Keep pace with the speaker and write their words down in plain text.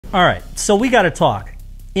All right, so we gotta talk.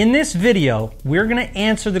 In this video, we're gonna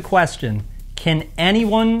answer the question, can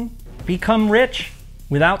anyone become rich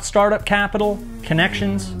without startup capital,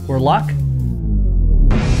 connections, or luck?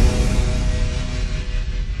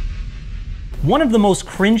 One of the most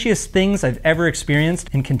cringiest things I've ever experienced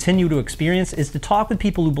and continue to experience is to talk with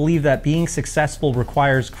people who believe that being successful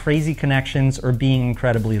requires crazy connections or being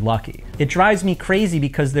incredibly lucky. It drives me crazy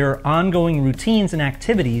because there are ongoing routines and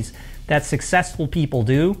activities that successful people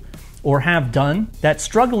do or have done that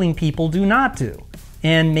struggling people do not do.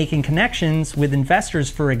 And making connections with investors,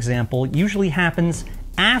 for example, usually happens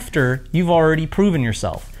after you've already proven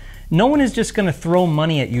yourself. No one is just gonna throw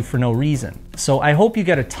money at you for no reason. So I hope you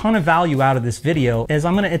get a ton of value out of this video, as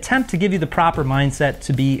I'm gonna attempt to give you the proper mindset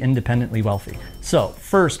to be independently wealthy. So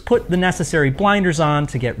first, put the necessary blinders on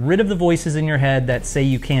to get rid of the voices in your head that say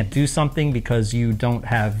you can't do something because you don't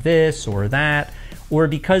have this or that, or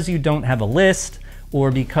because you don't have a list,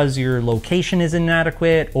 or because your location is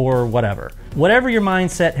inadequate, or whatever. Whatever your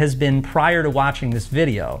mindset has been prior to watching this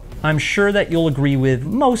video, I'm sure that you'll agree with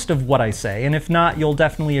most of what I say, and if not, you'll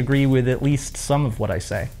definitely agree with at least some of what I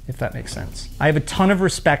say, if that makes sense. I have a ton of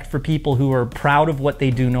respect for people who are proud of what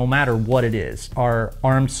they do no matter what it is. Our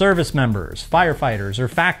armed service members, firefighters, or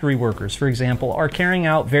factory workers, for example, are carrying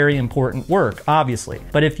out very important work, obviously.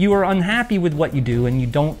 But if you are unhappy with what you do and you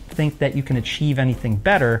don't think that you can achieve anything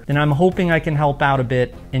better, then I'm hoping I can help out a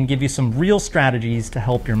bit and give you some real strategies to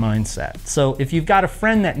help your mindset. So if you've got a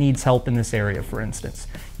friend that needs help in this area, for instance,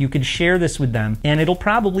 you could share this with them and it'll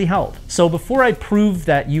probably help. So before I prove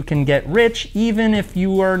that you can get rich, even if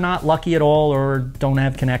you are not lucky at all or don't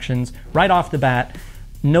have connections, right off the bat,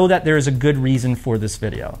 know that there is a good reason for this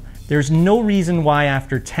video. There's no reason why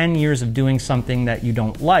after 10 years of doing something that you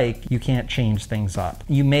don't like, you can't change things up.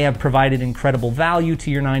 You may have provided incredible value to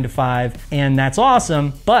your 9-to-5, and that's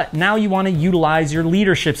awesome, but now you want to utilize your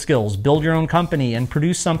leadership skills, build your own company, and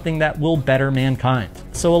produce something that will better mankind.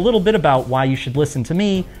 So a little bit about why you should listen to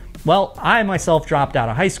me. Well, I myself dropped out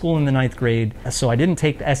of high school in the 9th grade, so I didn't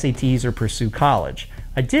take the SATs or pursue college.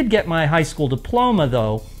 I did get my high school diploma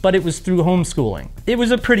though, but it was through homeschooling. It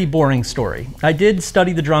was a pretty boring story. I did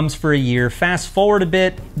study the drums for a year. Fast forward a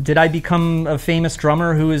bit, did I become a famous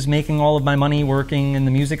drummer who is making all of my money working in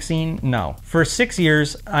the music scene? No. For 6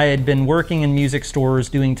 years, I had been working in music stores,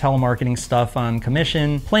 doing telemarketing stuff on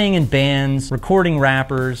commission, playing in bands, recording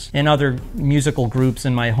rappers, and other musical groups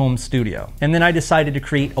in my home studio. And then I decided to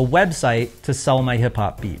create a website to sell my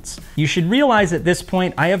hip-hop beats. You should realize at this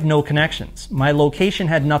point, I have no connections. My location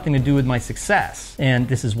had nothing to do with my success, and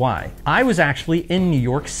this is why. I was actually in New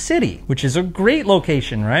York City, which is a great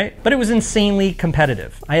location, right? But it was insanely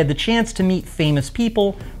competitive. I had the chance to meet famous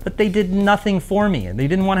people, but they did nothing for me. They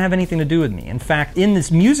didn't want to have anything to do with me. In fact, in this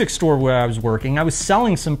music store where I was working, I was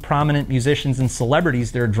selling some prominent musicians and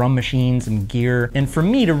celebrities their drum machines and gear. And for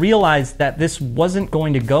me to realize that this wasn't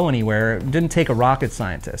going to go anywhere, it didn't take a rocket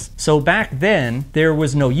scientist. So back then, there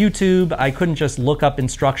was no YouTube. I couldn't just look up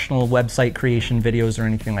instructional website creation videos or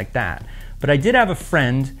anything like that. But I did have a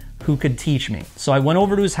friend who could teach me. So I went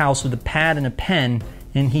over to his house with a pad and a pen,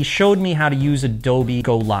 and he showed me how to use Adobe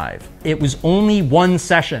Go Live. It was only one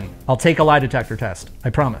session. I'll take a lie detector test, I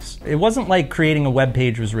promise. It wasn't like creating a web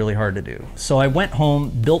page was really hard to do. So I went home,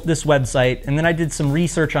 built this website, and then I did some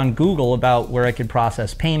research on Google about where I could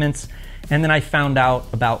process payments. And then I found out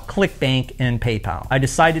about ClickBank and PayPal. I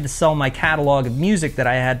decided to sell my catalog of music that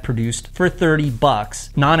I had produced for 30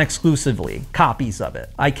 bucks, non-exclusively, copies of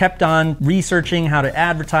it. I kept on researching how to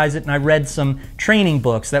advertise it, and I read some training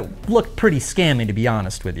books that looked pretty scammy, to be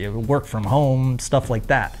honest with you. Work from home, stuff like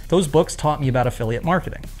that. Those books taught me about affiliate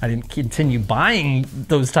marketing. I didn't continue buying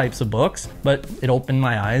those types of books, but it opened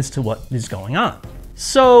my eyes to what is going on.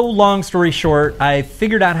 So, long story short, I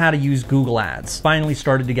figured out how to use Google Ads. Finally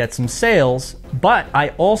started to get some sales, but I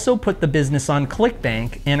also put the business on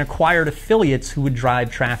ClickBank and acquired affiliates who would drive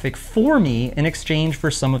traffic for me in exchange for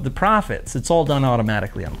some of the profits. It's all done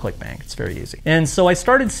automatically on ClickBank. It's very easy. And so I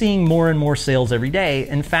started seeing more and more sales every day.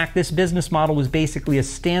 In fact, this business model was basically a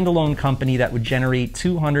standalone company that would generate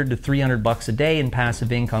 200 to 300 bucks a day in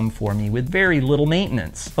passive income for me with very little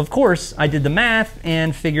maintenance. Of course, I did the math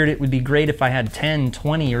and figured it would be great if I had 10,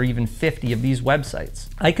 20, or even 50 of these websites.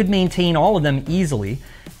 I could maintain all of them easily,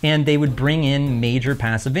 and they would bring in major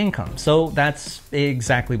passive income. So that's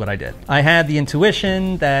exactly what I did. I had the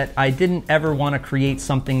intuition that I didn't ever want to create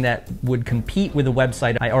something that would compete with a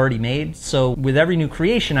website I already made. So with every new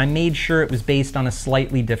creation, I made sure it was based on a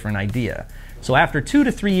slightly different idea. So after 2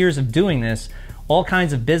 to 3 years of doing this, all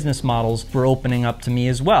kinds of business models were opening up to me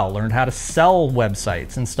as well. Learned how to sell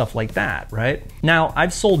websites and stuff like that, right? Now,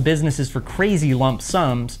 I've sold businesses for crazy lump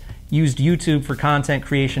sums, used YouTube for content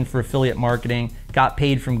creation for affiliate marketing, got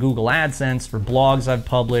paid from Google AdSense for blogs I've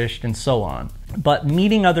published, and so on. But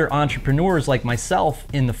meeting other entrepreneurs like myself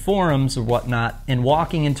in the forums or whatnot, and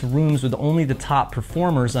walking into rooms with only the top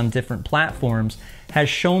performers on different platforms has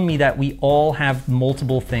shown me that we all have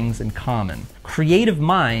multiple things in common. Creative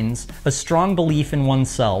minds, a strong belief in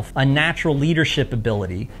oneself, a natural leadership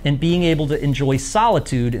ability, and being able to enjoy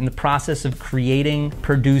solitude in the process of creating,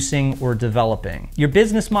 producing, or developing. Your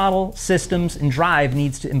business model, systems, and drive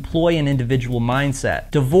needs to employ an individual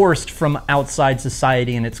mindset, divorced from outside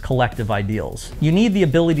society and its collective ideals. You need the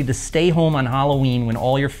ability to stay home on Halloween when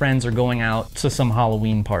all your friends are going out to some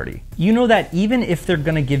Halloween party. You know that even if they're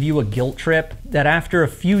gonna give you a guilt trip, that after a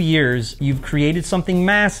few years, you've created something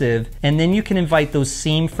massive, and then you can invite those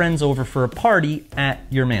same friends over for a party at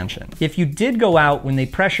your mansion. If you did go out when they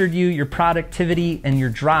pressured you, your productivity and your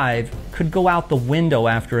drive could go out the window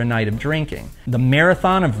after a night of drinking. The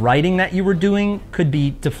marathon of writing that you were doing could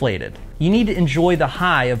be deflated. You need to enjoy the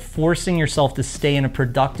high of forcing yourself to stay in a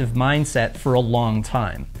productive mindset for a long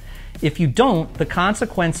time. If you don't, the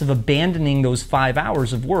consequence of abandoning those 5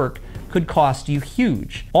 hours of work could cost you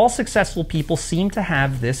huge. All successful people seem to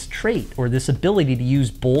have this trait, or this ability to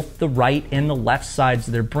use both the right and the left sides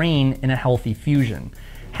of their brain in a healthy fusion,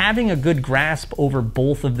 having a good grasp over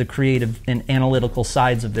both of the creative and analytical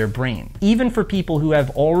sides of their brain. Even for people who have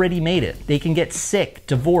already made it, they can get sick,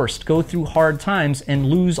 divorced, go through hard times, and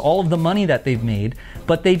lose all of the money that they've made,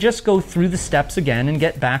 but they just go through the steps again and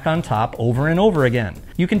get back on top over and over again.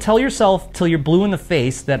 You can tell yourself till you're blue in the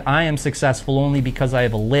face that I am successful only because I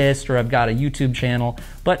have a list or I've got a YouTube channel,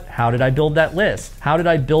 but how did I build that list? How did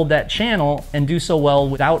I build that channel and do so well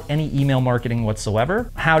without any email marketing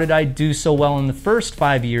whatsoever? How did I do so well in the first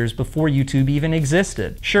 5 years before YouTube even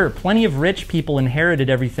existed? Sure, plenty of rich people inherited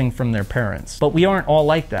everything from their parents, but we aren't all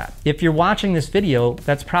like that. If you're watching this video,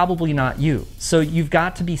 that's probably not you. So you've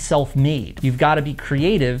got to be self-made. You've got to be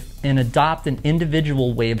creative and adopt an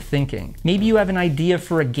individual way of thinking. Maybe you have an idea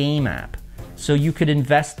for a game app, so you could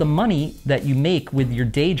invest the money that you make with your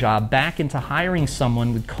day job back into hiring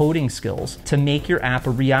someone with coding skills to make your app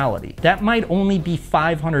a reality. That might only be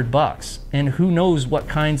 $500, and who knows what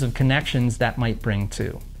kinds of connections that might bring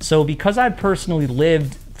too. So because I've personally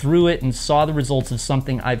lived through it and saw the results of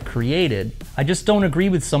something I've created, I just don't agree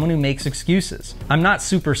with someone who makes excuses. I'm not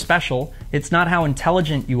super special. It's not how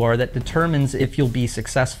intelligent you are that determines if you'll be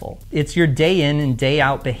successful. It's your day in and day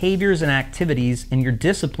out behaviors and activities and your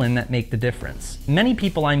discipline that make the difference. Many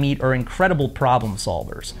people I meet are incredible problem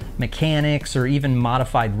solvers. Mechanics or even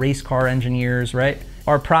modified race car engineers, right,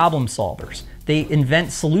 are problem solvers. They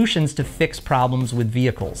invent solutions to fix problems with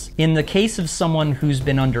vehicles. In the case of someone who's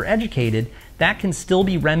been undereducated, that can still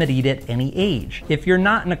be remedied at any age. If you're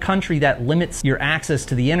not in a country that limits your access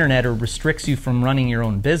to the internet or restricts you from running your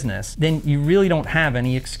own business, then you really don't have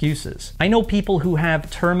any excuses. I know people who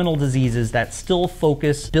have terminal diseases that still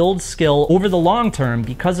focus, build skill over the long term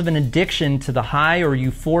because of an addiction to the high or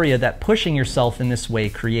euphoria that pushing yourself in this way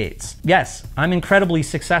creates. Yes, I'm incredibly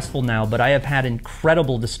successful now, but I have had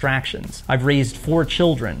incredible distractions. I've raised 4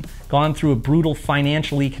 children, gone through a brutal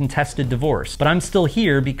financially contested divorce, but I'm still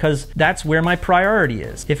here because that's where my priority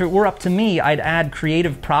is. If it were up to me, I'd add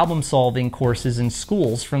creative problem solving courses in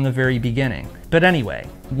schools from the very beginning. But anyway,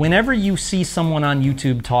 whenever you see someone on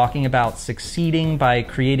YouTube talking about succeeding by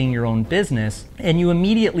creating your own business, and you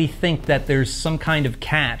immediately think that there's some kind of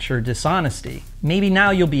catch or dishonesty, maybe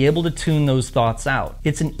now you'll be able to tune those thoughts out.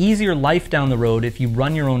 It's an easier life down the road if you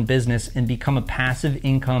run your own business and become a passive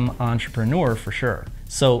income entrepreneur for sure.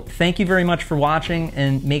 So thank you very much for watching,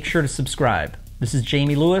 and make sure to subscribe. This is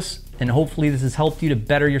Jamie Lewis, and hopefully this has helped you to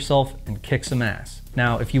better yourself and kick some ass.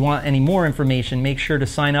 Now, if you want any more information, make sure to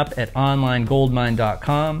sign up at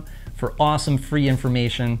onlinegoldmine.com for awesome free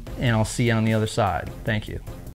information, and I'll see you on the other side. Thank you.